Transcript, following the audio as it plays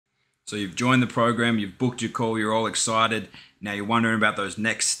So you've joined the program, you've booked your call, you're all excited. Now you're wondering about those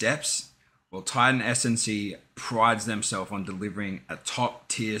next steps. Well, Titan SNC prides themselves on delivering a top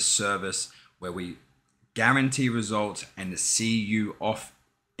tier service where we guarantee results and see you off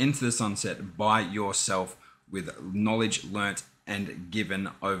into the sunset by yourself with knowledge learnt and given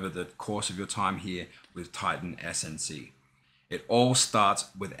over the course of your time here with Titan SNC. It all starts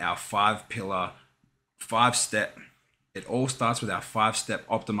with our five-step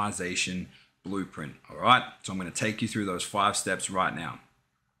optimization blueprint. All right. So I'm going to take you through those 5 steps right now.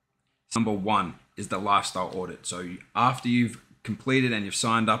 Number 1 is the lifestyle audit. So after you've completed and you've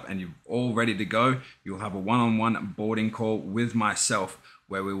signed up and you're all ready to go, you'll have a one-on-one boarding call with myself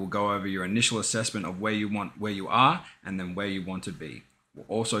where we will go over your initial assessment of where you are and then where you want to be. We'll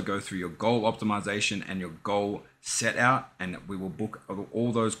also go through your goal optimization and your goal set out, and we will book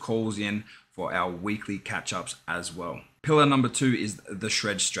all those calls in for our weekly catch-ups as well. Pillar number 2 is the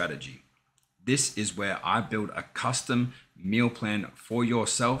shred strategy. This is where I build a custom meal plan for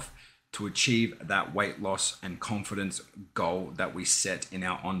yourself to achieve that weight loss and confidence goal that we set in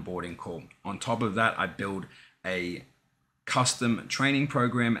our onboarding call. On top of that, I build a custom training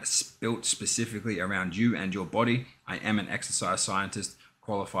program built specifically around you and your body. I am an exercise scientist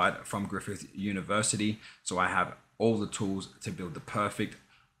qualified from Griffith University, so I have all the tools to build the perfect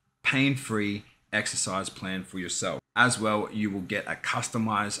pain-free exercise plan for yourself. As well, you will get a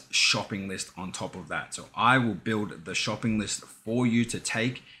customized shopping list on top of that. So I will build the shopping list for you to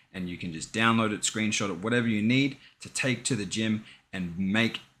take, and you can just download it, screenshot it, whatever you need to take to the gym and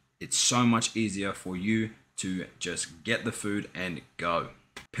make it so much easier for you to just get the food and go.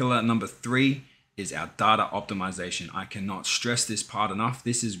 Pillar number 3 is our data optimization. I cannot stress this part enough.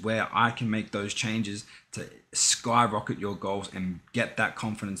 This is where I can make those changes to skyrocket your goals and get that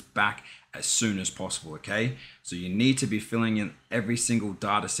confidence back as soon as possible, okay? So you need to be filling in every single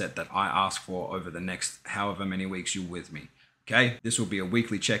data set that I ask for over the next however many weeks you're with me, okay? This will be a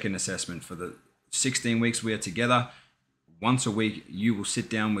weekly check-in assessment for the 16 weeks we are together. Once a week, you will sit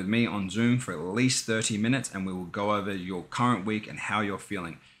down with me on Zoom for at least 30 minutes and we will go over your current week and how you're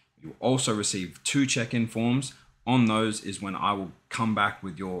feeling. You'll also receive 2 check-in forms. On those is when I will come back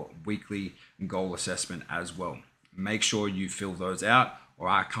with your weekly goal assessment as well. Make sure you fill those out or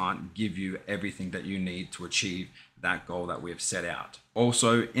I can't give you everything that you need to achieve that goal that we have set out.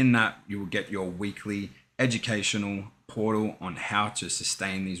 Also in that, you will get your weekly educational portal on how to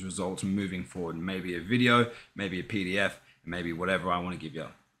sustain these results moving forward. Maybe a video, maybe a PDF, maybe whatever I want to give you.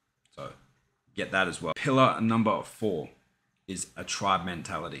 So get that as well. Pillar number 4 is a tribe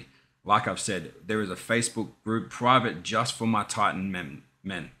mentality. Like I've said, there is a Facebook group private just for my Titan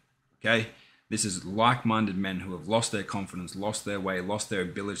men. Okay? This is like-minded men who have lost their confidence, lost their way, lost their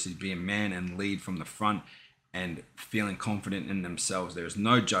ability to be a man and lead from the front and feeling confident in themselves. There is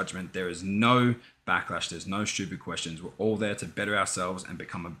no judgment. There is no backlash. There's no stupid questions. We're all there to better ourselves and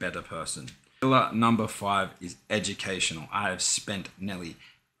become a better person. Pillar number 5 is educational. I have spent nearly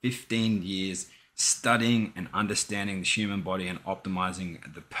 15 years studying and understanding the human body and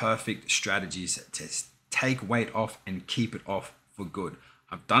optimizing the perfect strategies to take weight off and keep it off for good.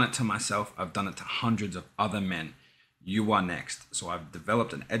 I've done it to myself. I've done it to hundreds of other men. You are next. So I've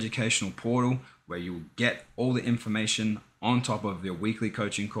developed an educational portal where you will get all the information on top of your weekly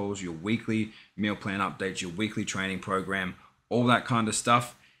coaching calls, your weekly meal plan updates, your weekly training program. All that kind of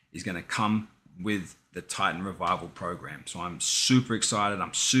stuff is going to come with the Titan Revival program. So I'm super excited.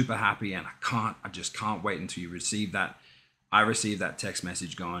 I'm super happy, and I just can't wait until you receive that. I received that text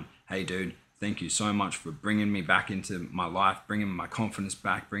message going, hey dude, thank you so much for bringing me back into my life, bringing my confidence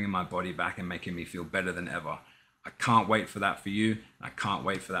back, bringing my body back and making me feel better than ever. I can't wait for that for you. I can't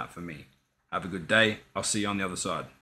wait for that for me. Have a good day. I'll see you on the other side.